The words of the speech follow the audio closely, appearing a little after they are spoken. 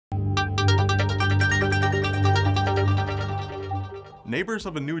Neighbors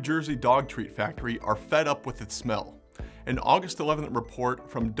of a New Jersey dog treat factory are fed up with its smell. An August 11th report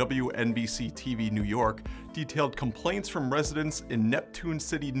from WNBC-TV New York detailed complaints from residents in Neptune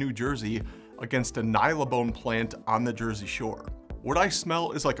City, New Jersey against a Nylabone plant on the Jersey Shore. "What I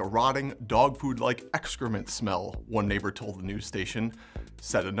smell is like a rotting, dog food-like excrement smell," one neighbor told the news station.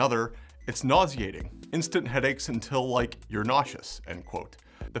 Said another, "It's nauseating, instant headaches until like you're nauseous," end quote.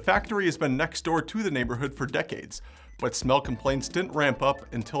 The factory has been next door to the neighborhood for decades, but smell complaints didn't ramp up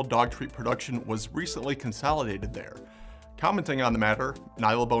until dog treat production was recently consolidated there. Commenting on the matter,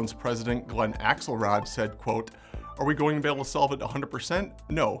 Nylabone's president Glen Axelrod said, quote, "Are we going to be able to solve it 100%?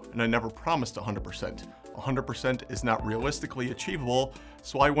 No, and I never promised 100%. 100% is not realistically achievable,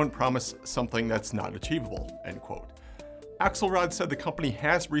 so I wouldn't promise something that's not achievable," end quote. Axelrod said the company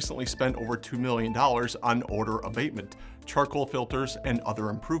has recently spent over $2 million on odor abatement, charcoal filters, and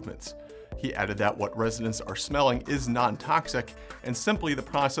other improvements. He added that what residents are smelling is non-toxic and simply the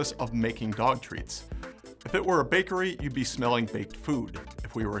process of making dog treats. "If it were a bakery, you'd be smelling baked food.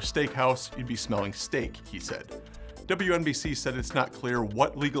 If we were a steakhouse, you'd be smelling steak," he said. WNBC said it's not clear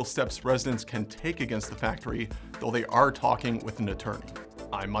what legal steps residents can take against the factory, though they are talking with an attorney.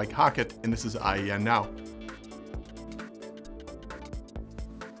 I'm Mike Hockett, and this is IEN Now.